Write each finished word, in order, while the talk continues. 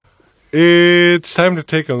It's time to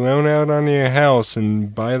take a loan out on your house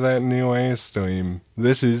and buy that new Airstream.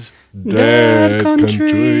 This is Dead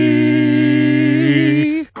Country.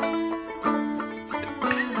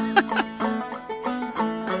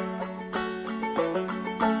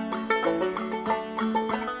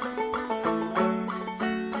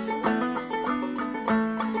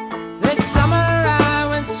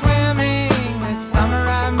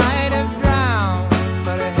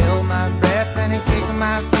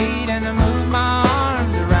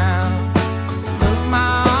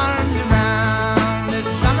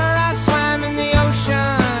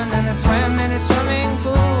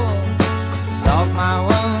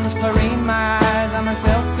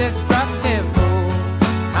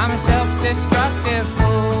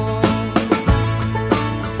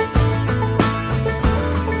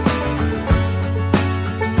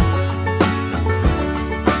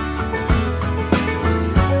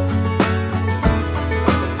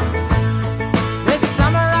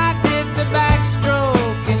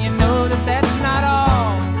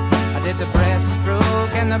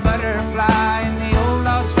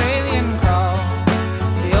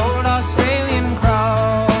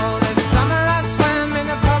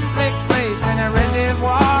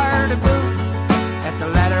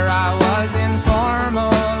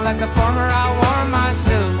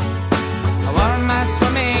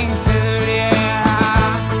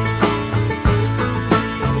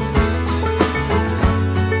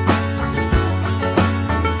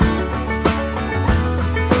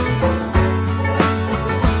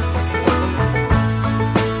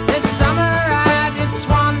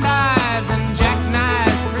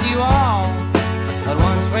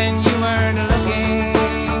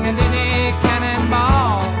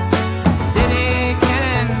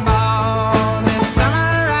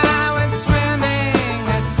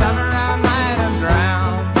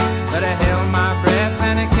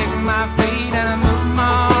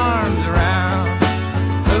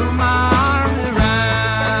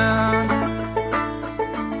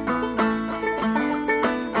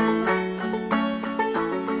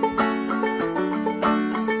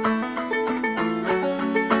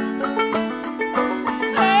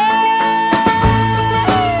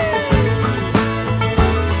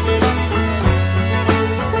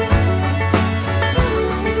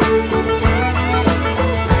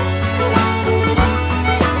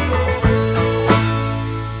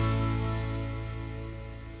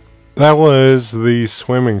 That was the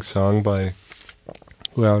Swimming Song by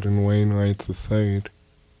Loudon Wainwright III.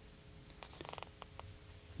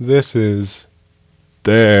 This is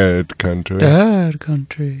Dead Country. Dead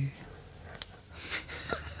Country.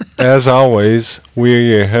 As always, we are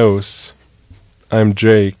your hosts. I'm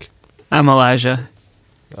Jake. I'm Elijah.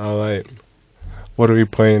 Alright. What are we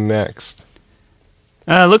playing next?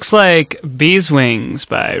 Looks like Bees Wings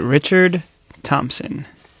by Richard Thompson.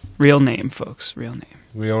 Real name, folks. Real name.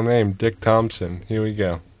 Real name, Dick Thompson. Here we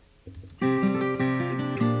go.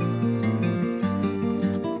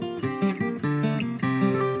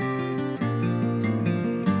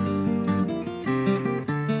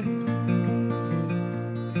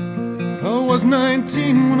 I was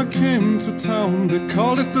 19 when I came to town. They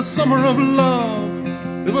called it the summer of love.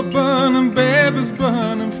 They were burning babies,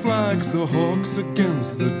 burning flags, the hawks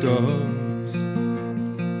against the doves.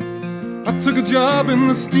 I took a job in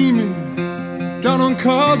the steaming down on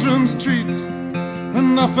Caldrum Street,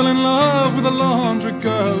 and I fell in love with a laundry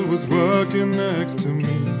girl was working next to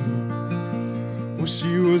me. Well,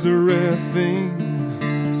 she was a rare thing,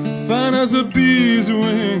 fine as a bee's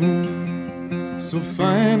wing, so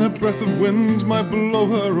fine a breath of wind might blow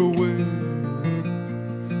her away.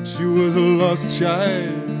 She was a lost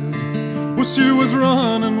child, well, she was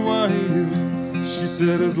running wild. She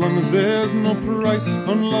said, as long as there's no price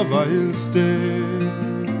on love, I'll stay.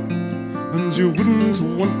 And you wouldn't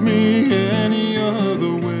want me any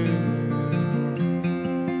other way.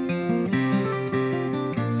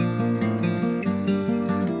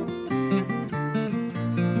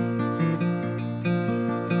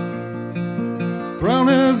 Brown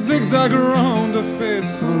hair zigzag around her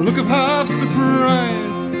face, a look of half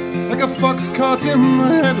surprise, like a fox caught in the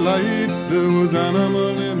headlights. There was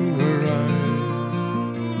animal in her eyes.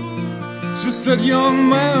 She said, young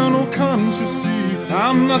man, oh can't you see,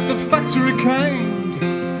 I'm not the factory kind.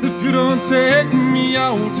 If you don't take me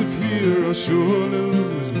out of here, I'll surely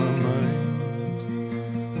lose my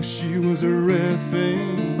mind. Well, she was a rare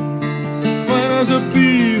thing, fine as a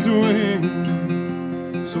bee's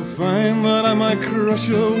wing, so fine that I might crush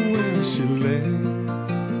her where she lay.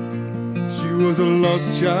 She was a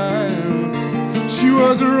lost child, she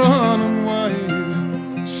was running wild.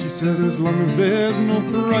 She said, as long as there's no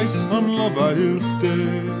price on love, I'll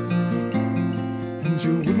stay.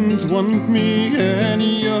 want me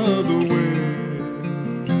any other way.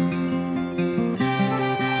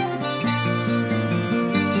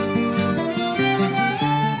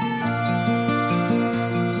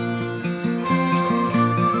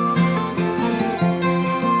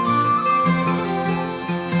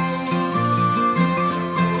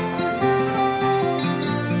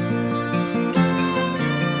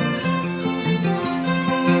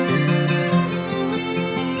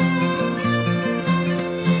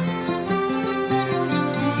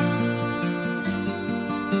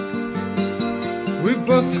 We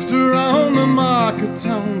busked around the market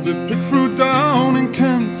towns, we picked fruit down in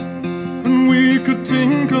Kent, and we could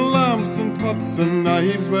tinkle lamps and pots and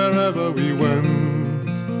knives wherever we went.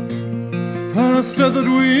 I said that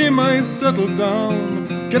we might settle down,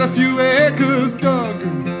 get a few acres dug,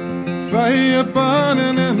 fire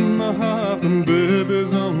burning in the hearth and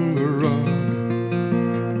babies on the rug.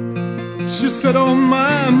 She said, oh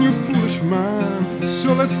man, you foolish man,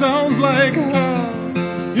 sure that sounds like hell.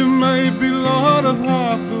 You might be lord of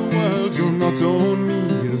half the world, you'll not own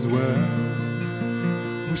me as well.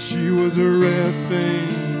 Oh, she was a rare thing,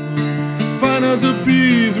 fine as a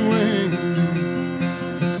bee's wing,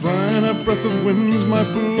 fine a breath of wind might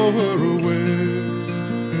blow her away.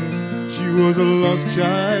 She was a lost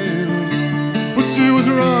child, but she was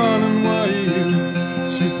running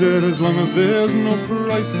wild. She said, as long as there's no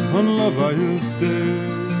price on love I'll stay,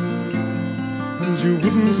 and you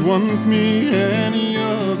wouldn't want me any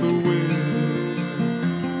other way.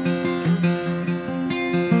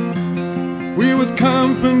 We was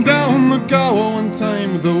camping down the Gower one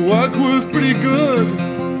time, the work was pretty good.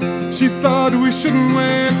 She thought we shouldn't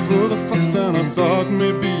wait for the frost, and I thought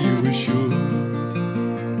maybe we should.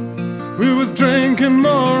 We was drinking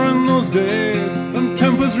more in those days, and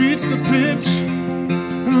tempers reached a pitch,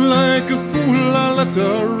 and like a fool I let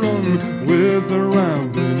her run with a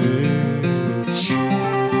rambling itch.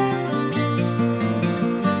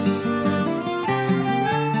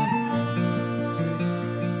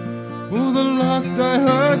 Oh, the last I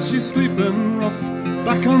heard, she's sleeping rough,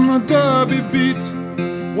 back on the Derby beat,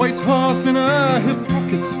 white horse in her hip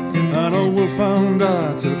pocket, and a wolfhound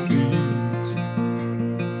at her feet.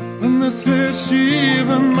 And they say she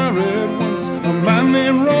even married once a man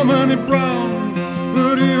named Romany Brown,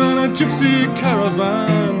 but even a gypsy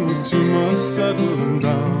caravan was too much settling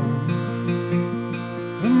down.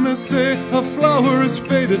 And they say her flower is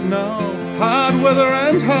faded now, hard weather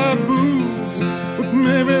and hard booze, but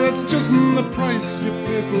maybe that's just the price you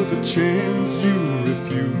pay for the chains you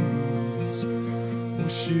refuse. Oh,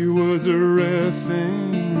 she was a rare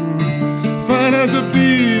thing, fine as a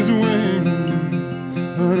bee's wing,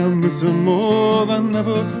 and I miss her more than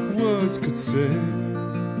ever words could say.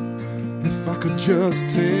 If I could just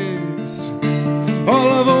taste all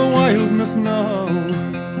of her wildness now,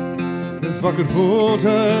 if I could hold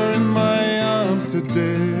her in my arms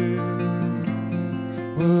today,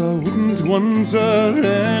 well, I wouldn't want her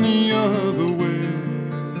any other way.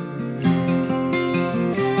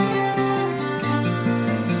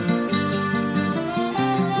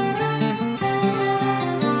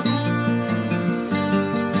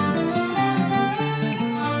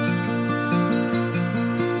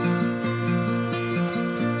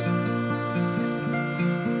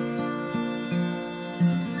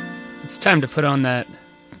 It's time to put on that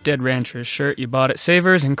Dead Rancher's shirt you bought at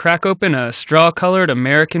Savers and crack open a straw-colored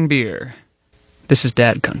American beer. This is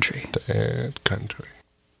Dad Country. Dad Country.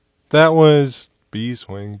 That was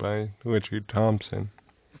Beeswing by Richard Thompson.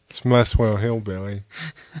 Smithswell Hillbilly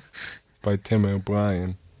by Tim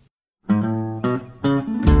O'Brien.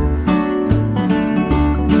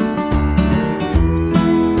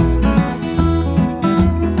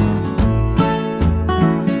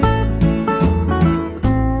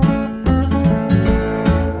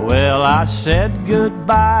 Well, I said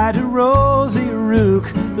goodbye to Rosie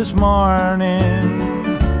Rook this morning.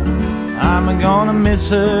 I'm gonna miss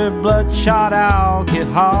her bloodshot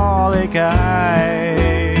alcoholic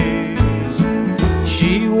eyes.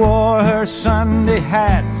 She wore her Sunday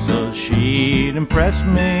hat so she'd impress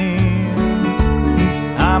me.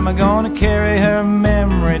 I'm gonna carry her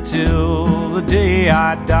memory till the day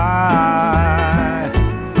I die.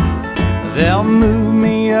 They'll move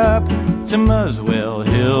me up to Muswell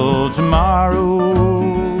Hill tomorrow.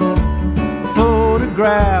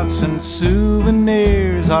 Photographs and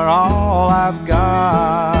souvenirs are all I've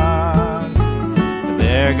got.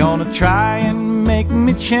 They're gonna try and make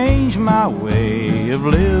me change my way of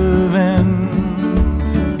living,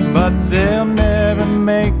 but they'll never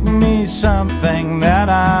make me something that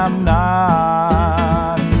I'm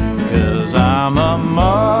not. 'Cause I'm a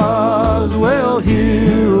Muswell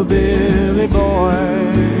hillbilly boy,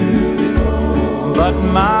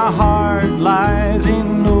 my heart lies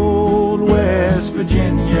in old West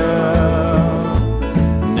Virginia.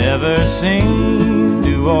 Never seen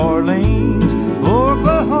New Orleans,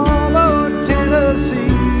 Oklahoma, or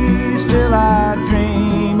Tennessee. Still I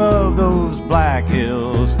dream of those black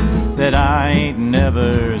hills that I ain't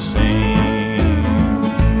never seen.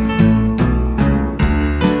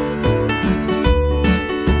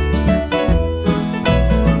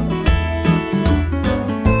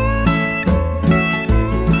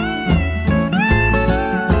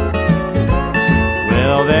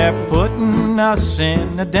 Well, they're putting us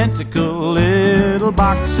in identical little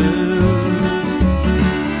boxes.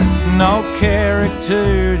 No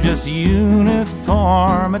character, just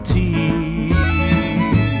uniformity.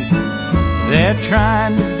 They're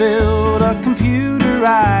trying to build a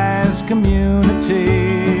computerized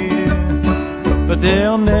community, but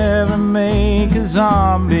they'll never make a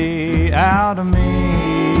zombie out of me.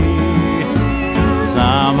 'Cause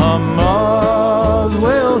I'm a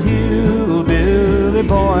Muswell hillbilly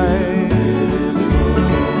boy,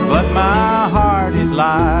 but my heart it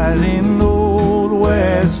lies in old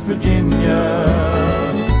West Virginia.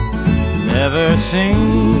 Never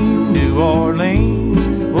seen New Orleans,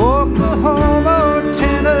 Oklahoma, or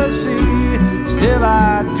Tennessee. Still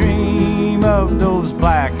I dream of those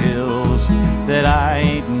black hills that I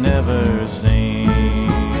ain't never seen.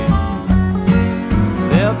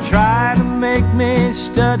 They'll try to make me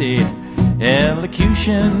study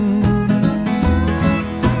elocution.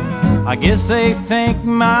 I guess they think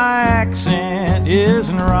my accent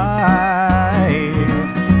isn't right.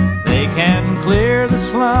 They can clear the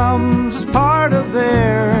slums as part of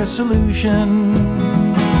their solution,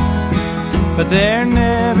 but they're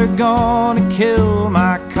never gonna kill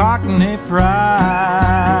my Cockney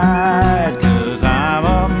pride. 'Cause I'm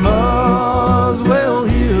a Muswell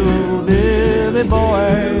hillbilly boy,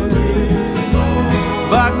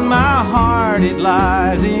 but my heart it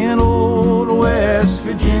lies in old West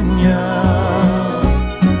Virginia.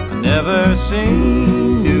 Never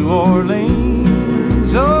seen New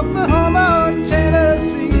Orleans, Oklahoma, or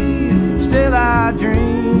Tennessee. Still I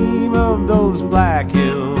dream of those black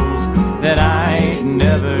hills that I ain't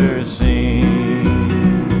never seen.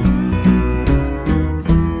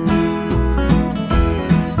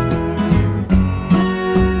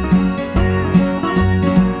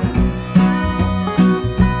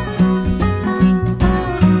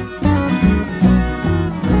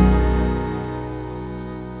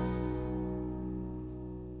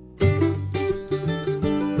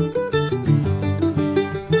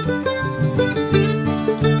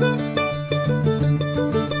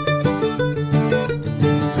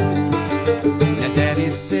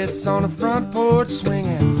 On the front porch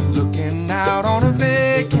swinging, looking out on a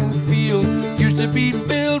vacant field. Used to be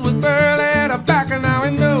filled with burl and tobacco, now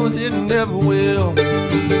he knows it never will.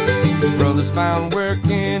 Brothers found work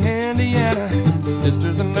in Indiana,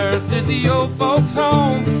 sisters a nurse at the old folks'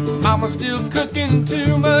 home. Mama's still cooking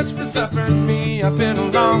too much for supper, and me, I've been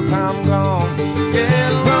a long time gone.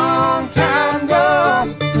 Yeah, a long time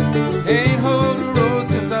gone. Ain't hold a road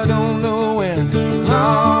since I don't know when.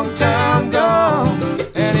 Long time gone,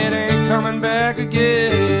 and it ain't coming back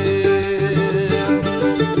again.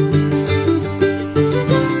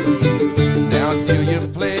 Now Delia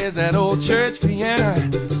plays that old church piano,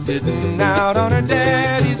 sitting out on her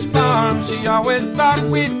daddy's farm. She always thought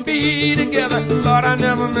we'd be together, Lord, I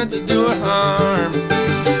never meant to do her harm.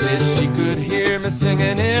 She said she could hear me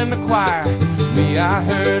singing in the choir. Me, I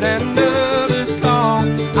heard another song.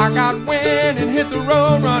 I got wind and hit the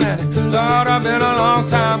road running. Lord, I've been a long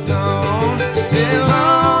time gone. Yeah, a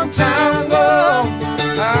long time gone.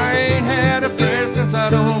 I ain't had a prayer since I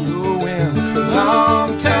don't know when.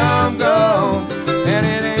 Long time gone, and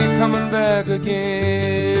it ain't coming back again.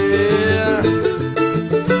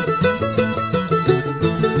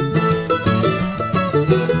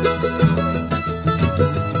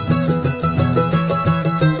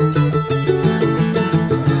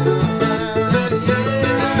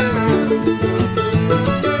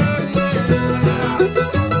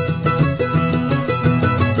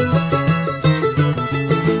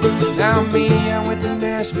 Me, I went to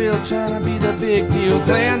Nashville trying to be the big deal,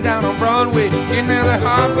 playing down on Broadway, getting there the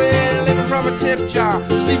hard way, living from a tip jar,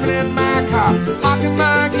 sleeping in my car, locking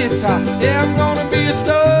my guitar. Yeah, I'm gonna be a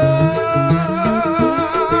star.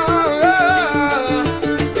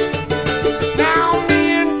 Now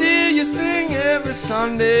me and Delia sing every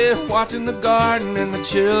Sunday, watching the garden and the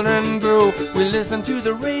children grow. We listen to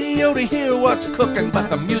the radio to hear what's cooking, but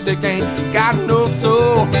the music ain't got no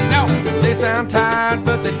soul. No, they sound tired,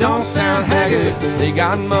 but they don't sound haggard. They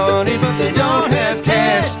got money, but they don't have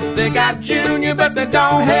cash. They got Junior, but they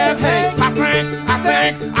don't have Hank. I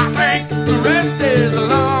think the rest is a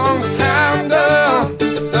long time gone.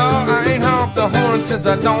 No, I ain't honked the horn since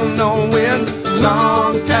I don't know when.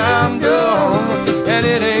 Long time gone, and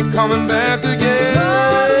it ain't coming back again. No,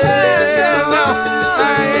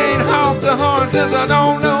 I ain't honked the horn since I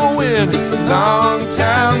don't know when. Long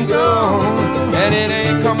time gone, and it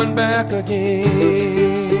ain't coming back again.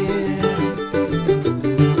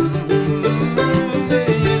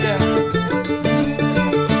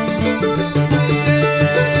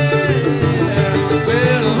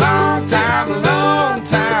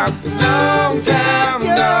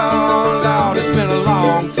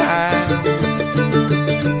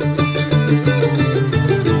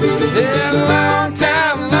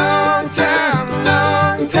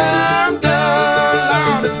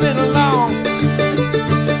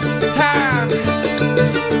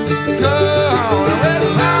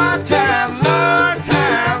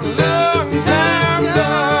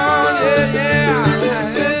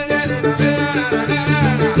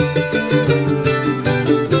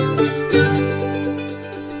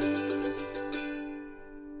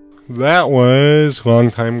 That was Long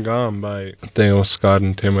Time Gone by Dale Scott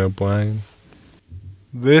and Tim O'Brien.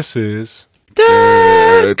 This is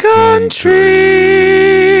Dead Country.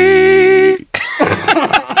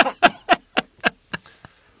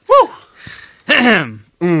 Woo!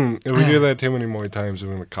 If we do that too many more times, I'm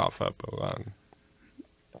going to cough up a lot.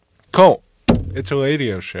 Cool. It's a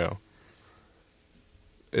radio show.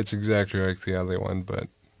 It's exactly like the other one, but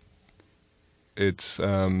it's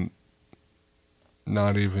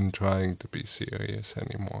not even trying to be serious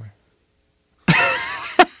anymore.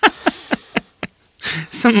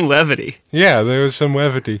 Some levity. Yeah, there was some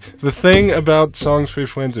levity. The thing about Songs for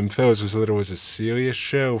Friends and Foes was that it was a serious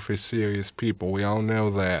show for serious people. We all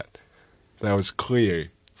know that. That was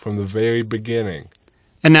clear from the very beginning.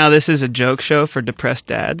 And now this is a joke show for depressed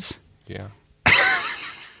dads. Yeah.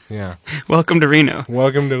 Yeah. Welcome to Reno.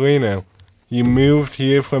 Welcome to Reno. You moved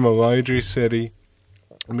here from a larger city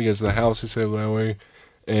because the houses are lower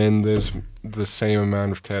and there's the same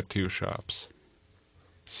amount of tattoo shops.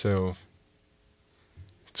 So,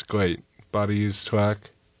 it's great. Body use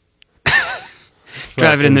truck.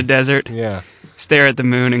 Drive it in the desert. Yeah. Stare at the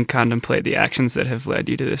moon and contemplate the actions that have led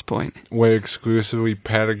you to this point. Wear exclusively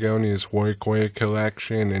Patagonia's workwear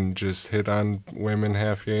collection and just hit on women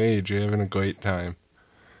half your age. You're having a great time.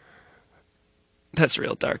 That's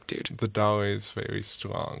real dark, dude. The dollar is very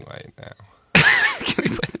strong right now. Can we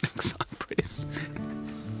play the next song, please?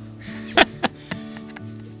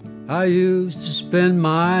 I used to spend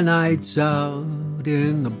my nights out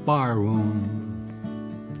in the bar room.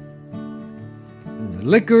 And the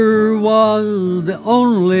liquor was the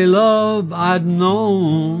only love I'd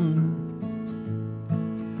known.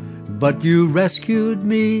 But you rescued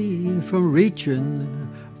me from reaching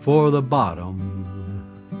for the bottom.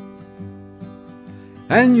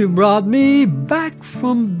 And you brought me back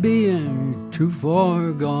from being too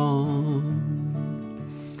far gone.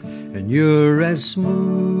 And you're as smooth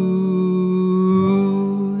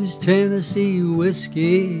as Tennessee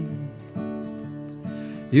whiskey.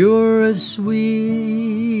 You're as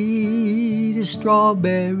sweet as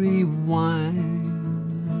strawberry wine.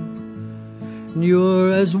 And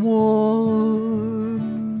you're as warm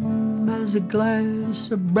as a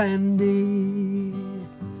glass of brandy.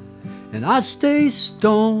 And I stay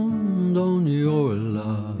stoned on your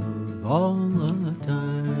love all the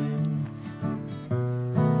time.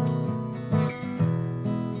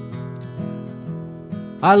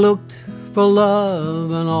 I looked for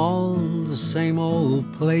love in all the same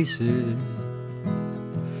old places.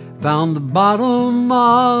 Found the bottom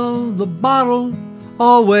of the bottle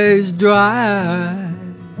always dry.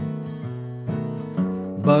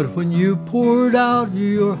 But when you poured out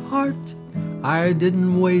your heart, I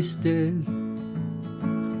didn't waste it,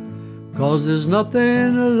 'cause there's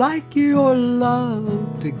nothing like your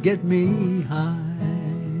love to get me high.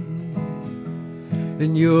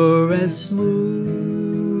 And you're as smooth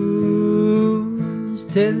as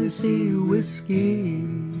Tennessee whiskey.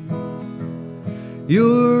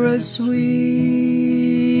 You're as sweet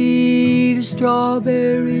as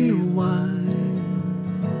strawberry wine.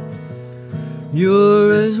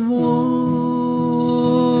 You're as warm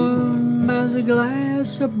as a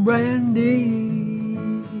glass of brandy.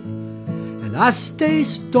 And I stay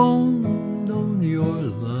stoned on your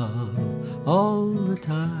love all the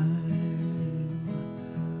time.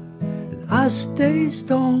 And I stay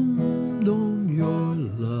stoned on your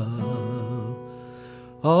love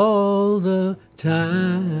all the time.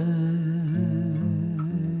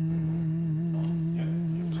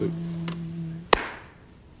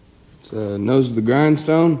 It's Nose of the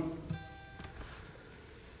Grindstone.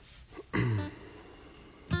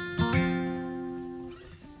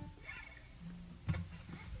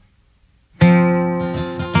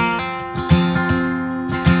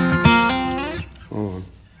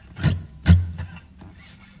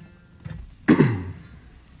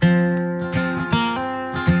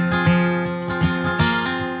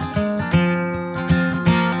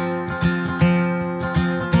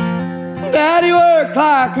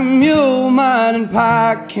 in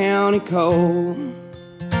Pike County coal.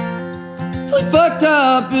 He fucked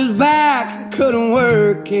up his back, couldn't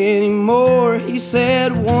work anymore. He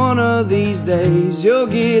said, one of these days you'll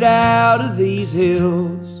get out of these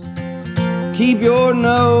hills. Keep your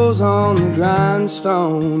nose on the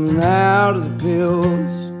grindstone and out of the pills.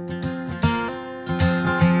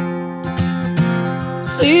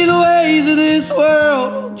 See, the ways of this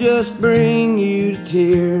world just bring you to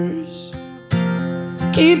tears.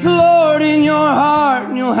 Keep the Lord in your heart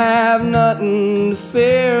and you'll have nothing to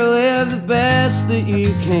fear. Live the best that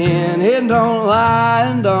you can and don't lie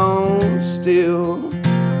and don't steal.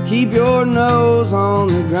 Keep your nose on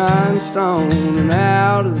the grindstone and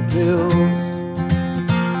out of the pills.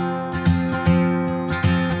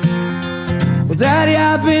 Well, Daddy,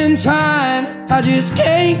 I've been trying, I just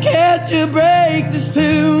can't catch a break. There's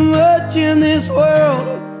too much in this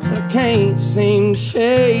world that I can't seem to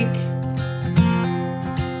shake.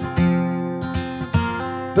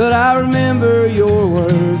 But I remember your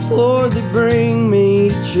words, Lord, they bring me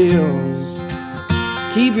to chills.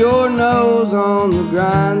 Keep your nose on the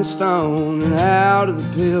grindstone and out of the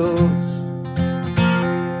pills.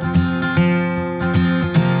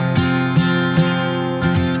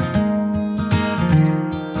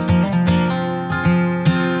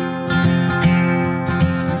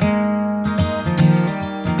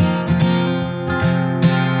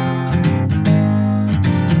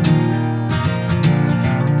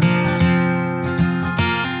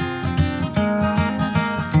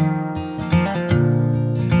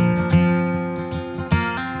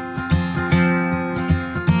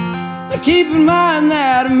 Keep in mind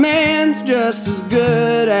that a man's just as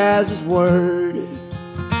good as his word.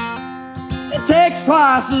 It takes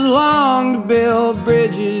twice as long to build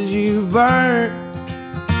bridges you've burnt.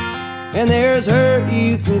 And there's hurt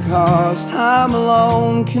you can cause, time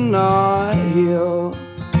alone cannot heal.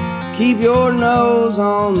 Keep your nose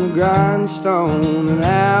on the grindstone and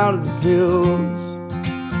out of the pills.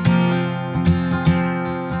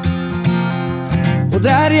 Well,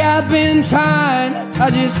 Daddy, I've been trying, I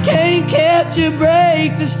just can't catch a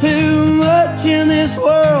break. There's too much in this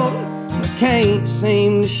world I can't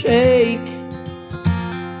seem to shake.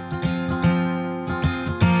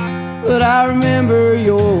 But I remember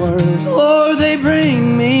your words, Lord, they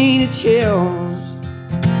bring me to chills.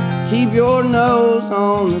 Keep your nose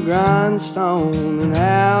on the grindstone and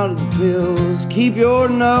out of the pills. Keep your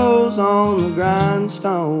nose on the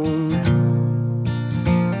grindstone.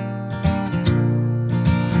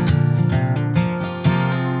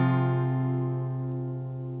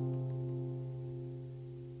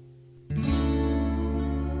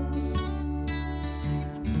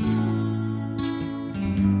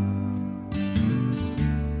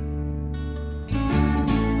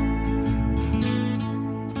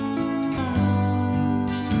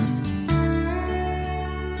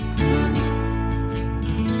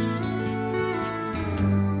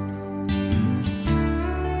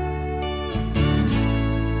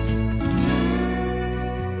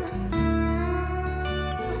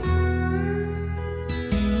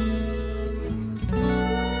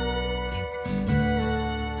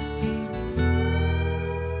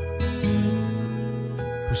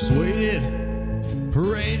 Persuaded,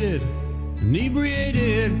 paraded,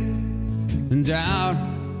 inebriated, and out.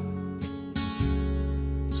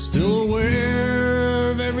 Still aware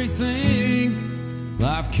of everything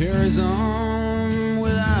life carries on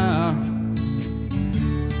without.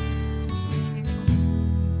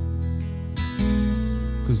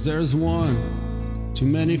 Cause there's one too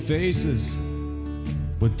many faces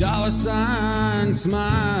with dollar sign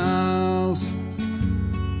smiles.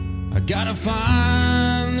 I gotta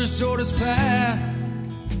find the shortest path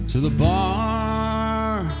to the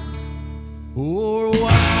bar. For a while,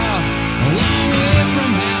 a long way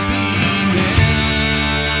from happiness.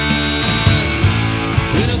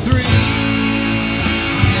 In a 3-hour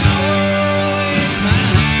wait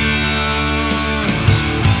time,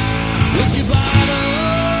 whiskey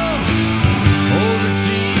bottle over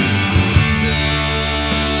Jesus.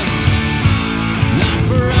 Not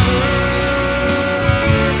forever,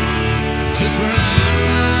 just for now.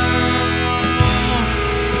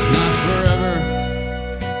 Not forever,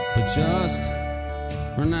 but just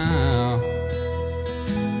for now.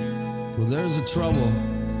 Well, there's a trouble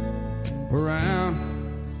around,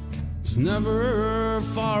 it's never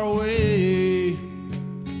far away.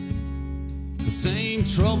 The same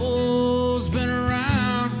trouble's been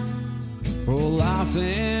around for a life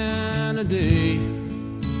and a day.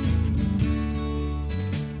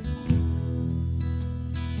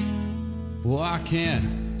 Well, I can't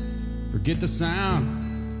forget the sound,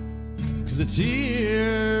 'cause it's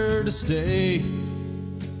here to stay.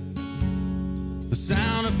 The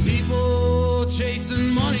sound of people chasing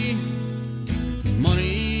money,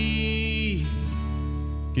 money,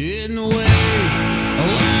 getting away, a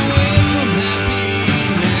long way from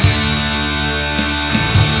happiness.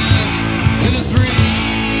 In a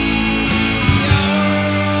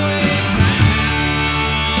 3-hour wait time,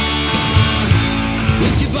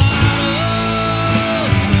 whiskey bottle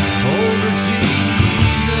over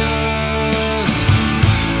Jesus,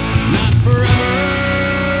 not forever.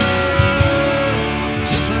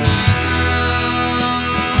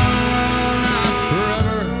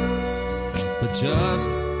 Just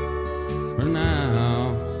for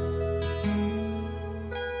now.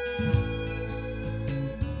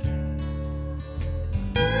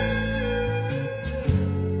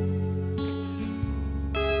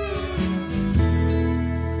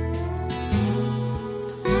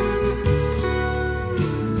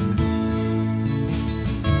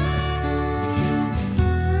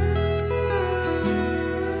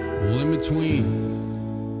 Well, in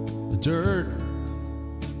between the dirt,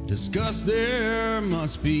 disgust, there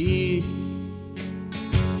must be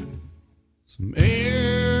some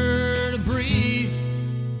air to breathe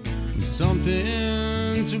and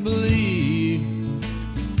something to believe.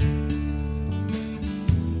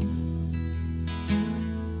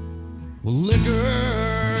 Well,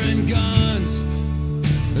 liquor and guns,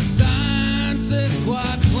 the sign says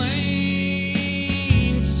quite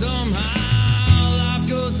plain. Somehow life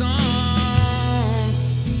goes on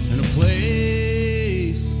in a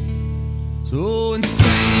place so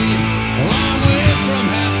insane, a long way from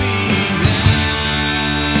happiness.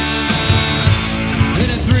 In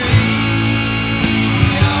a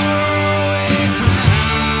 3-hour wait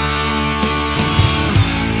time,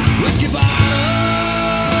 whiskey bottle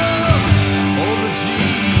over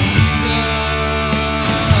Jesus,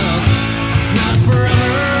 not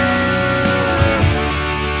forever,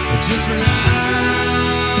 but just for now.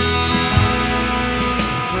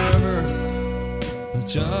 Forever, but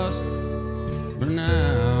just for now.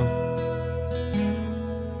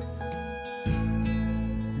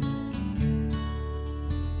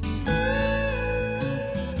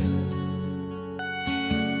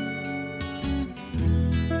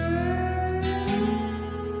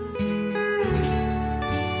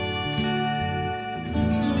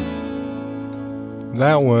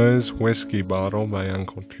 That was Whiskey Bottle by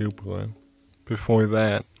Uncle Tupelo. Before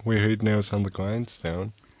that, we heard Nails on the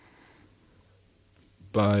Grindstone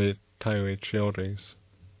by Tyler Childers.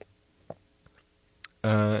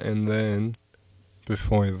 And then,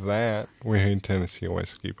 before that, we heard Tennessee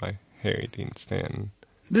Whiskey by Harry Dean Stanton.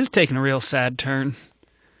 This is taking a real sad turn.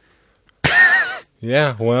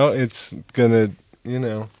 Yeah, well, it's gonna,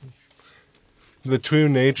 the true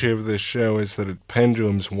nature of this show is that it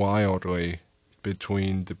pendulums wildly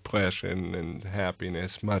between depression and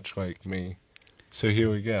happiness, much like me. So here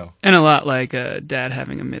we go. And a lot like Dad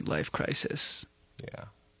having a midlife crisis. Yeah.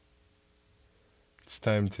 It's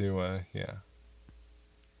time to, I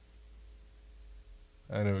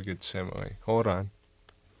know a good simile. Hold on.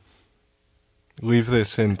 Leave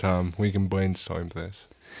this in, Tom. We can brainstorm this.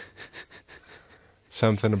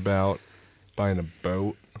 Something about buying a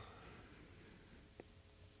boat.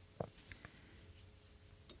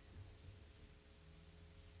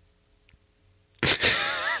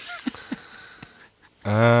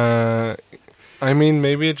 I mean,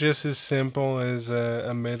 maybe it's just as simple as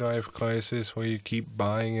a midlife crisis where you keep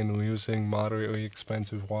buying and losing moderately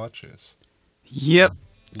expensive watches. Yep.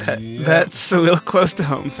 That's a little close to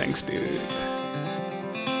home, thanks, dude.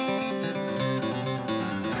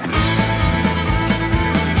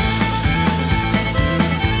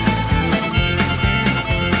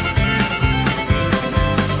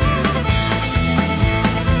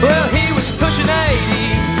 Well, he was pushing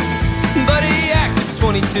 80, but he acted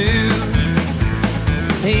 22.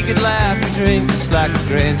 He could laugh and drink just like his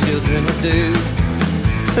grandchildren would do.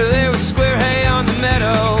 There was square hay on the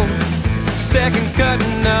meadow, second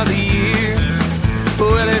cutting of the year.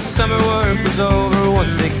 Well, their summer work was over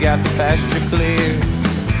once they got the pasture clear.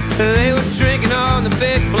 They were drinking on the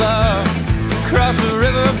big bluff, across the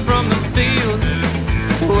river from the field.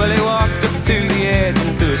 Well, he walked up to the edge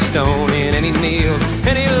and threw a stone in and he kneeled.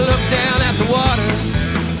 And he looked down at the water,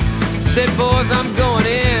 said, boys, I'm going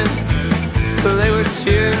in. Well, they were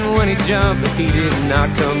cheering when he jumped, but he did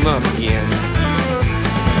not come up again.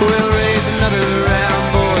 We'll raise another round,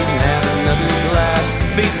 boys, and have another glass.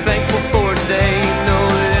 Be thankful for today, know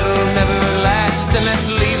that it'll never last. And let's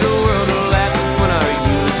leave the world laughing when our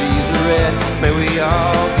eulogies are read. May we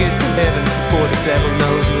all get to heaven before the devil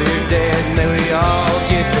knows we're dead. May we all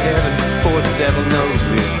get to heaven before the devil knows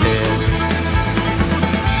we're dead.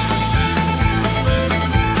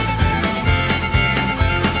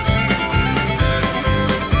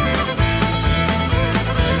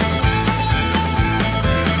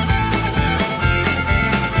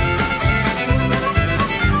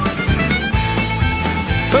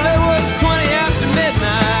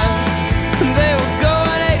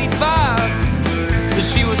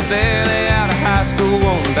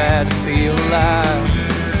 had to feel alive.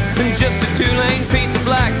 And just a two-lane piece of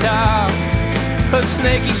blacktop, a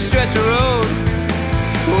snaky stretch of road.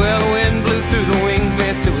 Well, the wind blew through the wing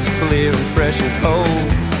vents, it was clear and fresh and cold.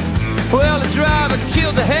 Well, the driver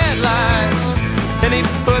killed the headlights, and he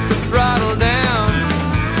put the throttle down.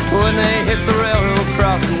 When they hit the railroad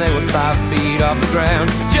crossing, they were 5 feet off the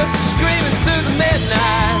ground. Just screaming through the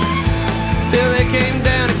midnight, till they came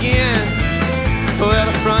down again. Well,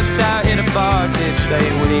 the front tire hit a bar ditch, they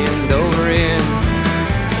went end over end.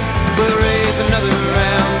 We'll raise another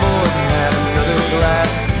round, boys, and have another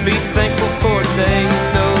glass. Be thankful for today,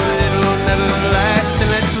 know that it'll never last. And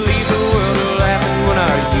let's leave the world laughing when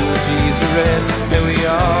our eulogies are read. May we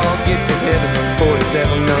all get to heaven, for the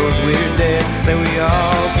devil knows we're dead. May we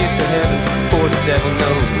all get to heaven, for the devil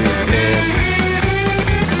knows we're dead.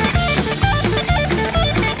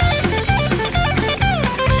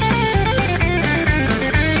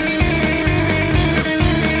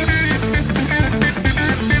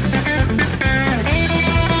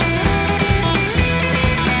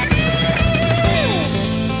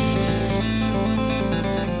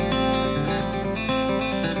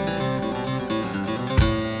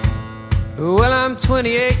 Well, I'm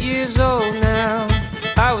 28 years old now.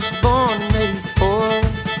 I was born in '84,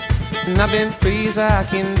 and I've been free as I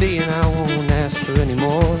can be, and I won't ask for any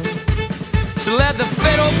more. So let the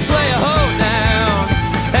fiddle play a hold down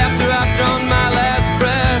after I've drawn my last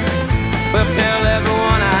breath. Well, tell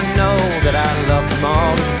everyone I know that I love them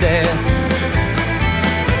all to death.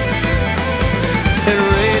 And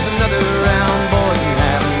raise another round, boys, and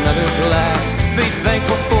have another glass. Be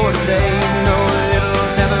thankful for today, know that it'll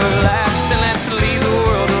never last.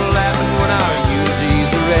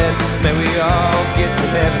 May we all get to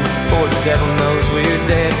heaven, for the devil knows we're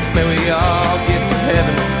dead. May we all get to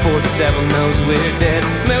heaven, for the devil knows we're dead.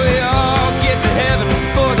 May we all get to heaven,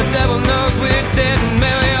 for the devil knows we're dead. And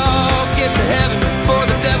may we all get to heaven, for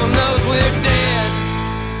the devil knows we're dead.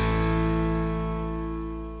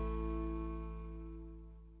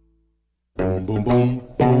 Boom, boom,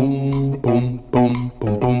 boom, boom, boom, boom,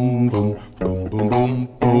 boom, boom, boom, boom, boom,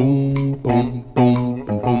 boom, boom, boom,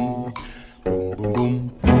 boom, boom.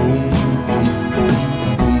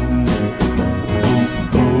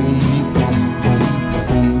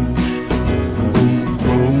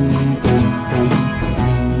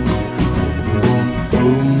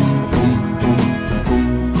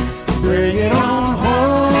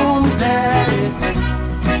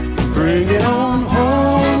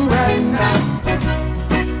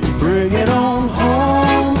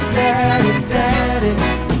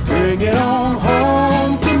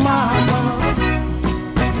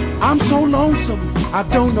 I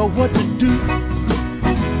don't know what to do.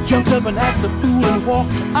 Jumped up and acted the fool and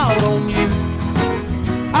walked out on you.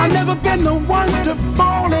 I've never been the one to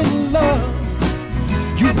fall in love.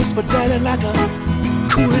 You whisper daddy like a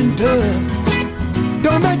cooling dove.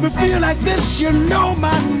 Don't make me feel like this, you know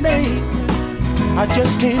my name. I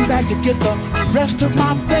just came back to get the rest of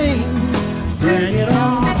my things. Bring it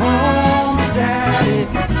on home, daddy.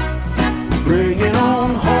 Bring it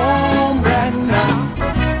on home right now.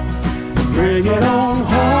 Bring it on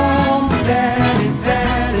home, daddy,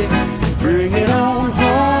 daddy. Bring it on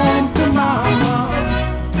home to mama.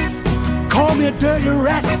 Call me a dirty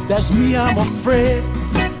rat, that's me, I'm afraid.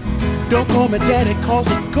 Don't call me daddy, cause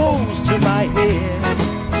it goes to my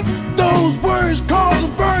head. Those words cause a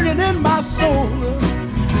burning in my soul.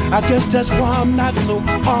 I guess that's why I'm not so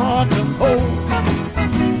hard to hold.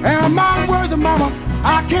 Am I worthy, mama?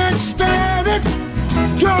 I can't stand it.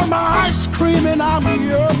 You're my ice cream and I'm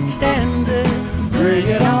your candy. Bring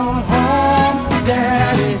it on home,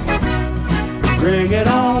 daddy. Bring it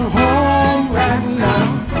on home right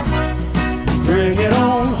now. Bring it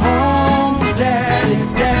on home, daddy,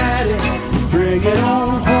 daddy. Bring it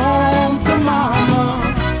on home to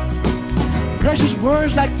mama. Precious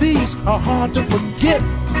words like these are hard to forget.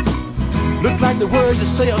 Look like the words you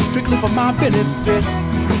say are strictly for my benefit.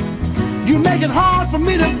 You make it hard for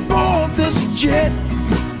me to board this jet.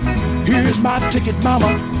 Here's my ticket,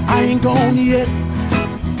 mama, I ain't gone yet.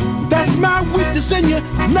 That's my weakness and you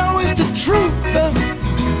know it's the truth.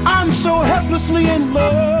 I'm so helplessly in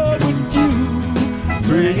love with you.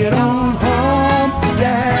 Bring it on home,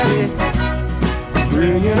 daddy.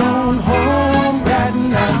 Bring it on home right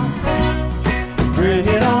now. Bring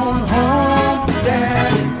it on home,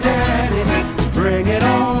 daddy, daddy. Bring it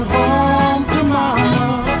on home to mama.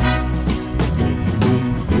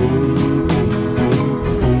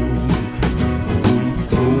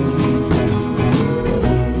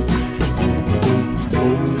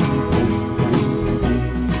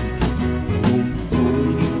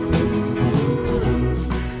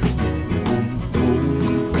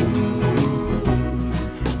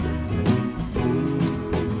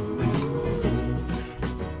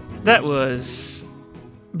 That was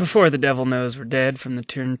Before the Devil Knows We're Dead from the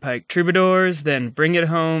Turnpike Troubadours, then Bring It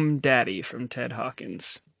Home, Daddy from Ted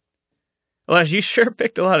Hawkins. Elijah, you sure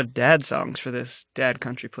picked a lot of dad songs for this dad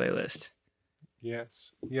country playlist.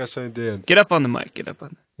 Yes. Yes, I did. Get up on the mic. Get up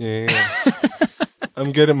on Yeah.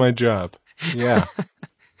 I'm good at my job. Yeah.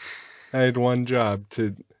 I had one job,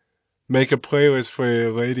 to make a playlist for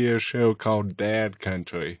a radio show called Dad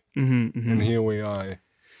Country. And here we are.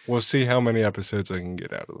 We'll see how many episodes I can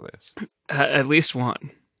get out of this. At least one.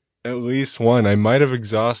 At least one. I might have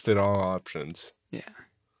exhausted all options. Yeah.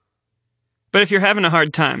 But if you're having a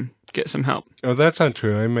hard time, get some help. Oh, that's not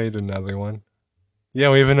true. I made another one. Yeah,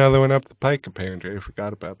 we have another one up the pike, apparently. I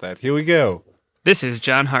forgot about that. Here we go. This is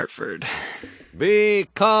John Hartford.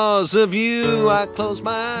 Because of you, I close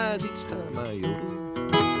my eyes each time I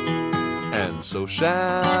yodel, and so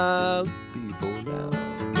shall it be for now.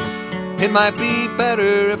 It might be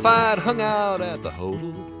better if I'd hung out at the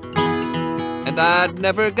hodel, and I'd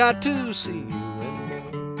never got to see you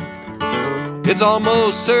anymore. It's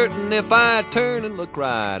almost certain if I turn and look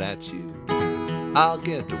right at you, I'll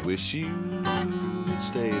get to wish you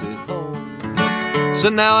stayed at home. So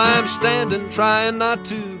now I'm standing trying not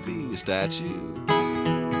to be a statue,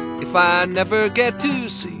 if I never get to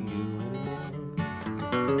see you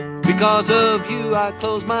anymore. Because of you, I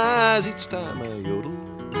close my eyes each time I yodel,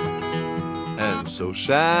 and so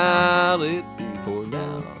shall it be for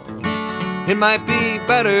now. It might be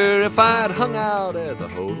better if I'd hung out at the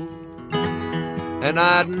hodel, and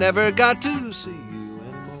I'd never got to see you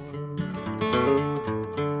anymore.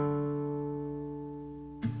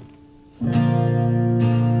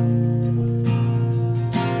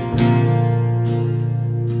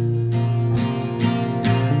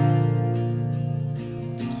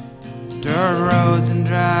 Dirt roads and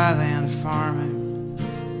dry land farming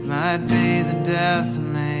might be the death of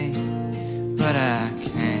me, but I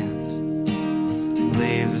can't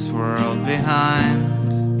leave this world behind.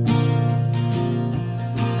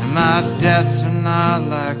 And my debts are not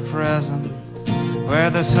like prison, where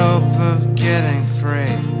there's hope of getting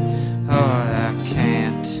free. Oh, I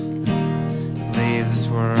can't leave this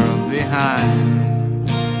world behind.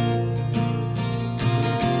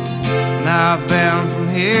 Now I've been from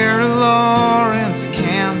here to Lawrence,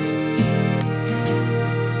 Kansas,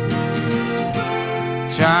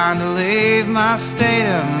 trying to leave my state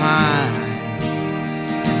of mind,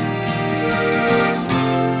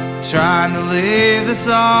 trying to leave this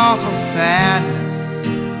awful sadness,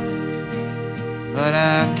 but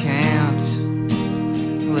I can't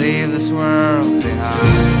leave this world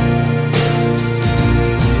behind.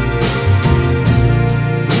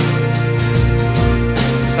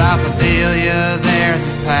 South of Delia, there's a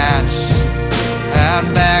patch out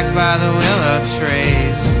back by the willow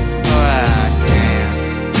trees. Oh, I can't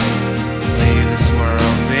leave this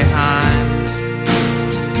world behind.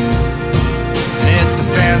 And it's a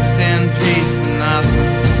fenced-in piece of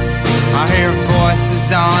nothing. I hear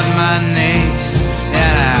voices on my knees,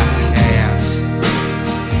 and I can't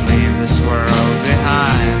leave this world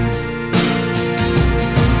behind.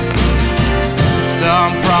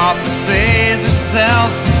 Some prophecies are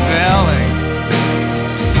self-fulfilling,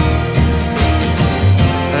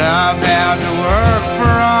 but I've had to work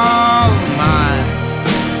for all of mine.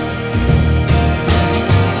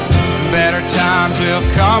 Better times will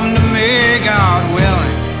come to me, God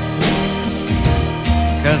willing,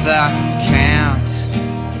 'cause I can't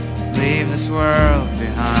leave this world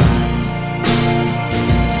behind.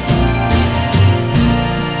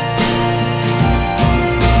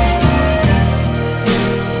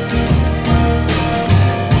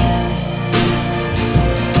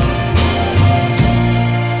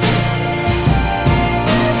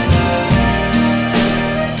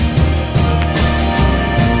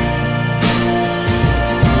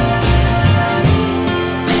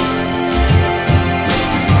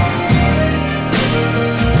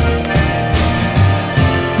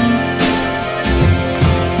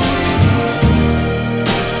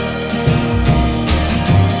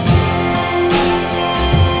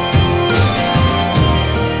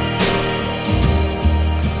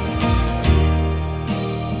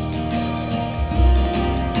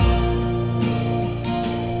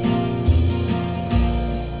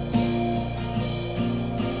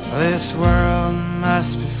 This world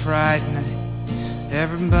must be frightening.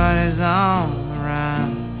 Everybody's on the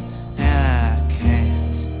run, and I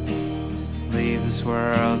can't leave this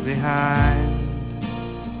world behind.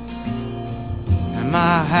 And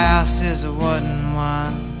my house is a wooden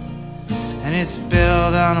one, and it's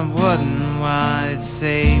built on a wooden one. It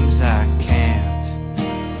seems I can't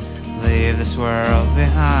leave this world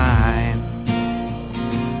behind.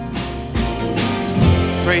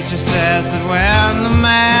 Preacher says that when the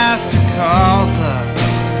master calls us,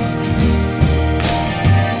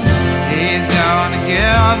 he's gonna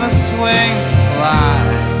give us wings to fly.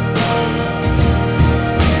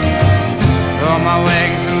 Oh, my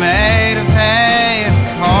wings are made of hay and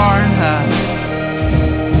corn husks,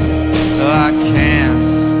 so I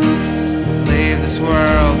can't leave this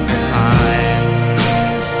world behind.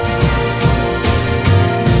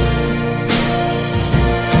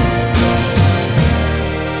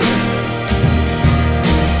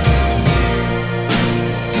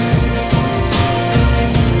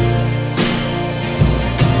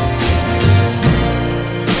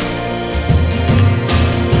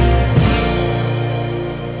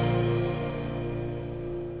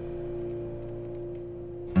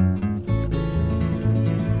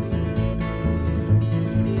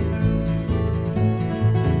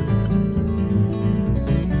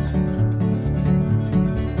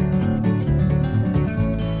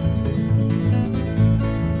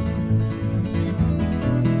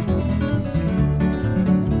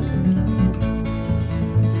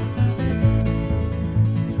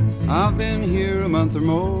 I've been here a month or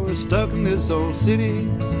more, stuck in this old city.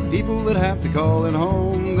 People that have to call it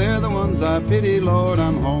home, they're the ones I pity. Lord,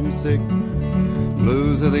 I'm homesick.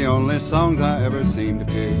 Blues are the only songs I ever seem to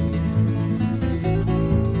pick.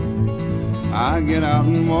 I get out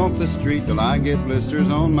and walk the street till I get blisters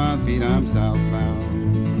on my feet. I'm southbound.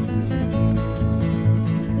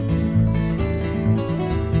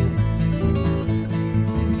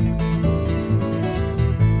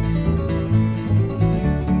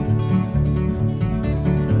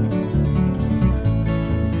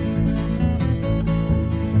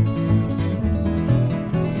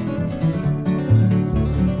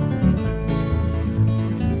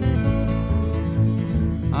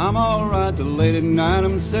 I'm alright till late at night,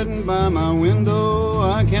 I'm sitting by my window.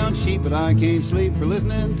 I count sheep but I can't sleep, for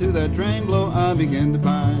listening to that train blow I begin to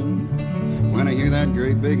pine. When I hear that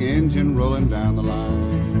great big engine rolling down the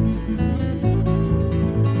line,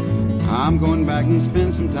 I'm going back and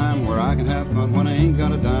spend some time where I can have fun. When I ain't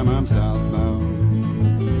got a dime, I'm southbound.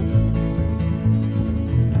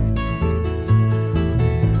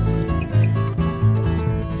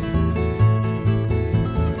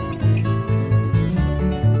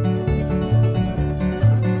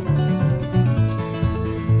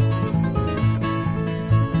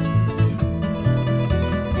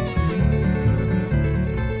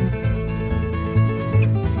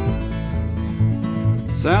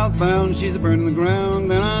 Southbound, she's a burning the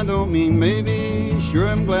ground, and I don't mean maybe. Sure,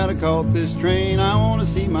 I'm glad I caught this train. I want to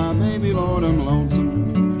see my baby, Lord, I'm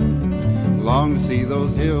lonesome. Long to see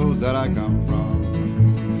those hills that I come from.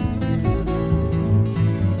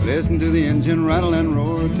 Listen to the engine rattle and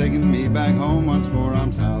roar, taking me back home once more.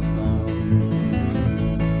 I'm southbound.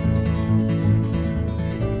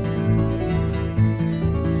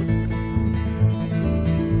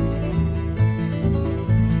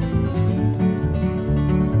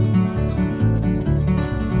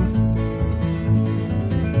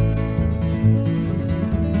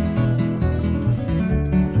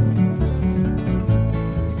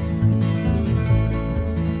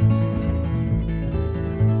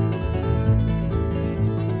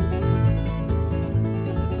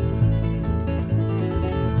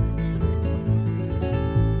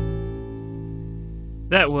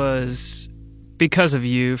 That was Because of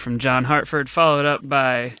You from John Hartford, followed up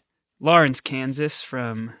by Lawrence, Kansas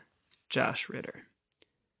from Josh Ritter.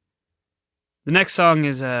 The next song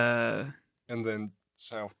is And then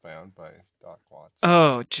Southbound by Doc Watson.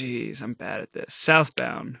 Oh, geez, I'm bad at this.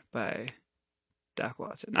 Southbound by Doc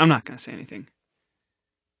Watson. I'm not going to say anything.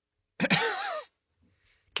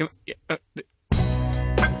 Can we,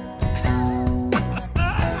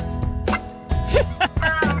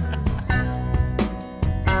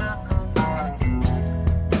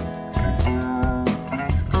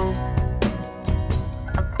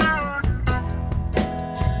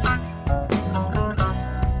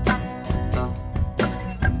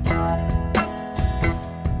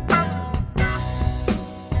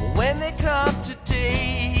 When they come to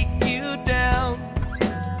take you down,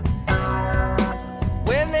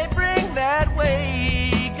 when they bring that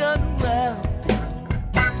wagon around,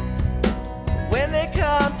 when they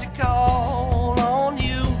come to call on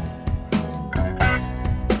you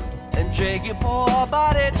and drag your poor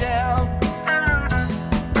body down,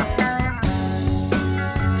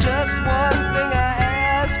 just one thing I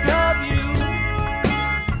ask of you,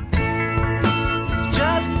 it's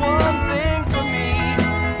just one thing for me.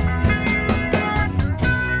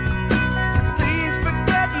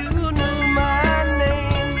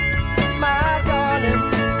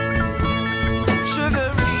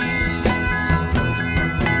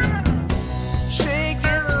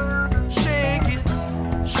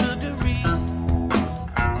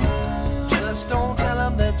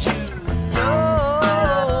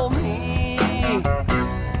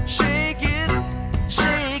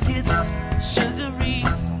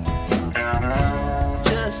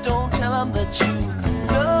 tell them that you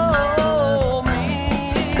know me.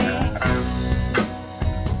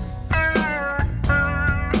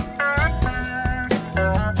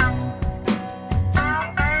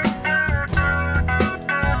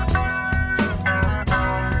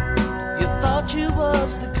 You thought you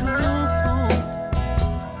was the cool fool,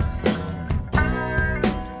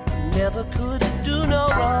 never could do no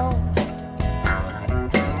wrong.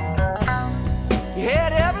 You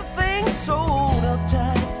had everything sold up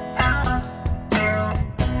tight.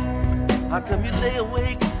 How come you lay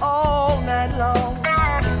awake all night long?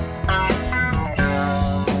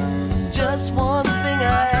 Just one thing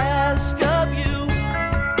I ask of you.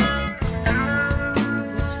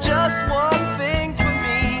 It's just one thing for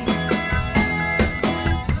me.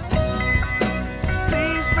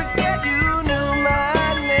 Please forget you knew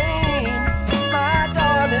my name, my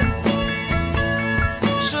darling,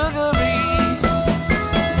 Sugar Ree.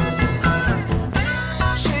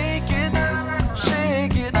 Shake it,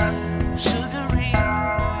 Sugar Ree.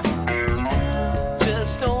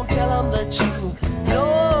 Just don't tell them that you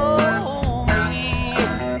know me.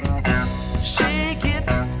 Shake it,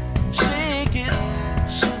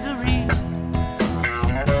 Sugar Ree.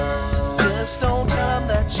 Just don't tell them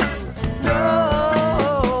that you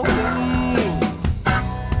know me.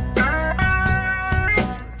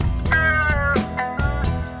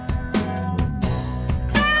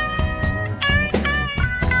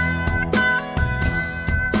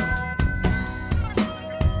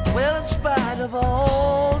 Well, in spite of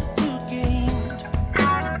all that you gained,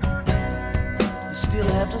 you still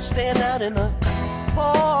have to stand out in the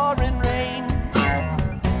pouring rain.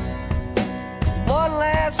 One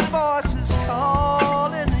last voice is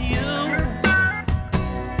calling to you,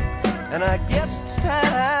 and I guess it's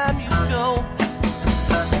time you go.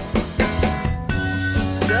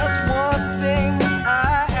 Just one thing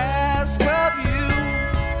I ask of you.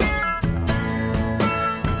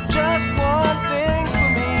 It's just one thing for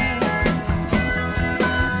me.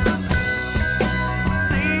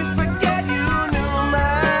 Please forget you knew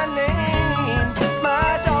my name, my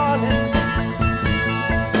darling,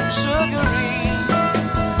 Sugar Ree.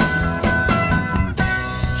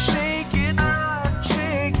 Shake it,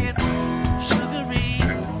 Sugar Ree.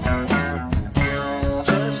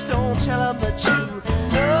 Just don't tell them that you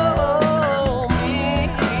know me.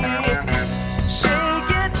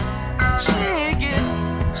 Shake it,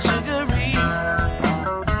 Sugar Ree.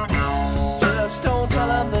 Just don't tell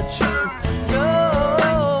them that you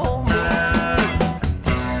know me.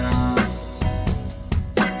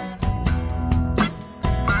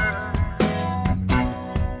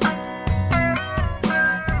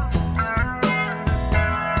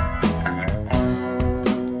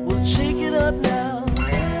 Well, shake it up now,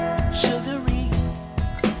 Sugar Ree.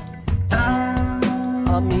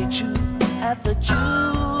 I'll meet you at the Jubilee.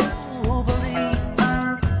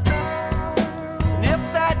 And if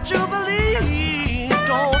that Jubilee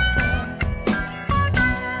don't come,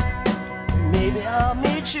 maybe I'll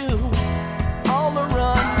meet you on the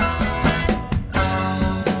run.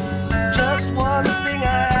 Just one thing I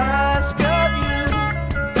ask of you.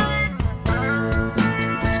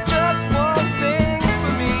 It's just one thing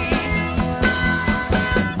for me.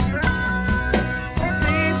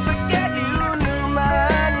 Please forget you knew my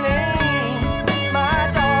name, my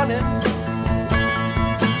darling,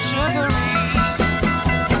 Sugar Ree.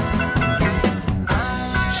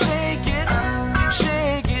 Shake it,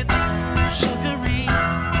 Sugar Ree.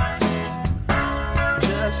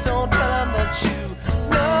 Just don't tell them that you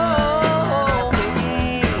know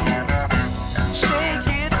me. Shake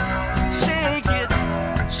it,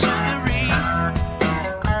 Sugar Ree.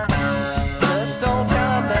 Just don't tell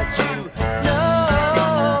them that you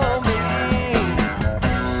know me.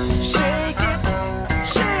 Shake it,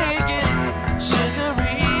 Sugar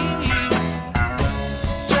Ree.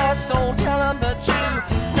 Just don't tell them that you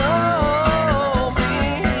know me.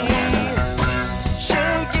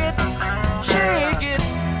 Shake it,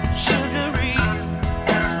 Sugar Ree.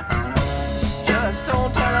 Just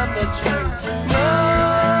don't tell them that you know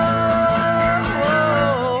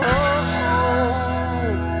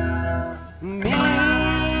me.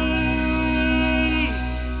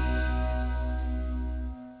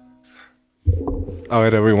 All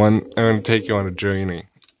right, everyone. I'm going to take you on a journey.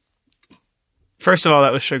 First of all,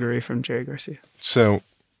 that was Sugar Ree from Jerry Garcia. So,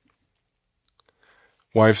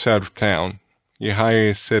 wife's out of town. You hire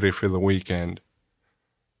a sitter for the weekend.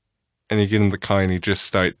 And you get in the car and you just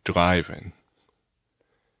start driving.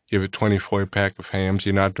 You have a 24-pack of Hams.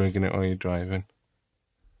 You're not drinking it while you're driving.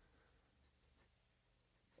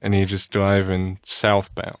 And you're just driving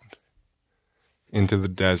southbound into the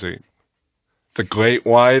desert. The great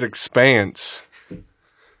wide expanse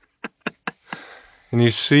And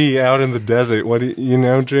you see out in the desert, you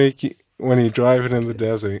know, Jake, when you're driving in the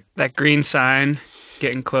desert. That green sign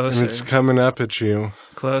getting closer. And it's coming up at you.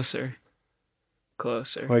 Closer.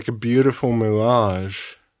 Closer. Like a beautiful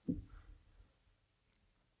mirage.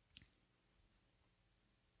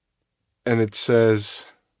 And it says,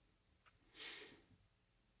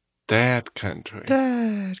 Dad Country.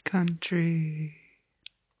 Dad Country.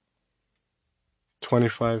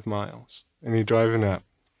 25 miles. And you're driving up.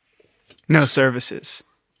 No services.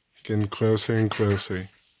 Getting closer and closer.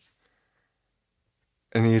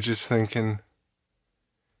 And you're just thinking,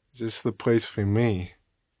 is this the place for me?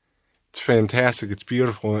 It's fantastic. It's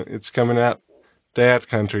beautiful. It's coming up. Dad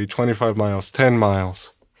Country, 25 miles, 10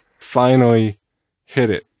 miles. Finally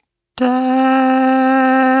hit it. Dad,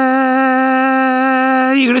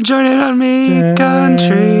 you gonna join in on me? Dad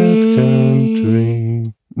Country.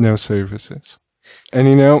 No services. And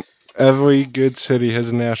you know, every good city has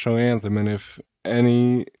a national anthem, and if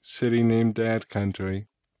any city named Dad Country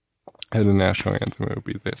had a national anthem, it would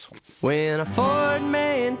be this one. When a Ford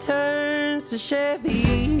man turns to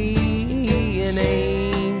Chevy, an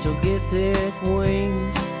angel gets its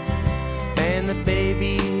wings, and the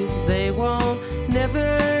babies, they won't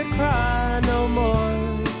never cry no more.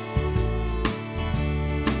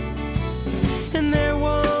 And there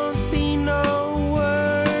won't be no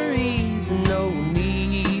worries, no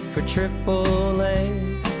need for AAA.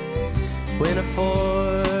 When a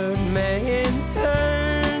Ford man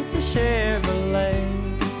turns to Chevrolet.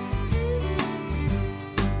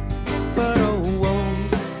 But oh,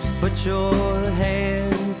 just put your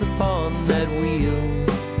hands upon that wheel.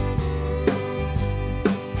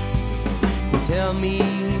 And tell me,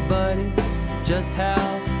 buddy, just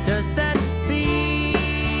how does that feel?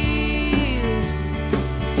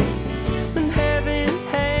 When heaven's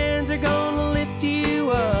hands are gonna lift you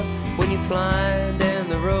up when you're flying down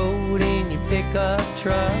the road in your pickup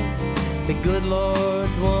truck. The good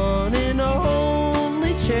Lord's one and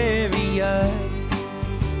only chariot.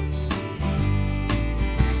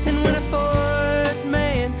 And when a Ford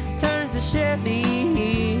man turns to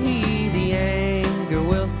Chevy, the anger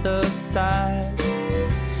will subside,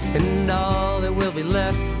 and all that will be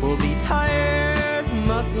left will be tires,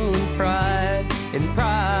 muscle, and pride, and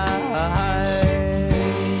pride.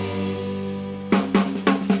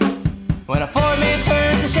 When a Ford man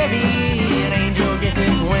turns to Chevy, an angel gets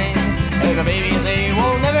its wings, and the babies, they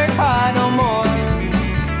won't never cry no more.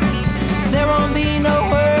 There won't be no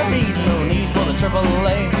worries, no need for the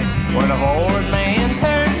AAA. When a Ford man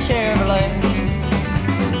turns to Chevrolet.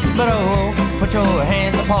 But oh, put your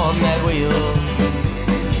hands upon that wheel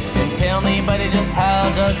and tell me, buddy, just how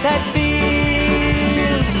does that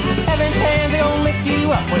feel? Heaven's hands are gonna lift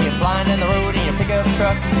you up when you're flying down the road in your pickup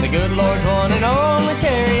truck. The good Lord's one and only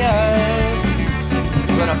chariot.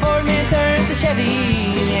 When a Ford man turns to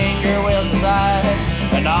Chevy, the anger will subside,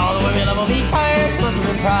 and all the women love will be tired, muscles,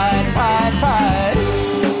 and pride, pride, pride.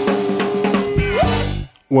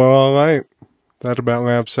 Well, alright. That about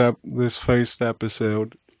wraps up this first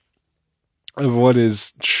episode of what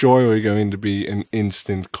is surely going to be an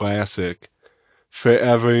instant classic,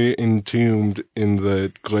 forever entombed in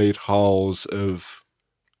the great halls of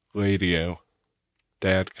radio.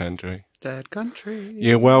 Dad Country. Dad Country.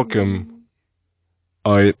 You're welcome,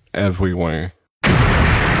 art everywhere.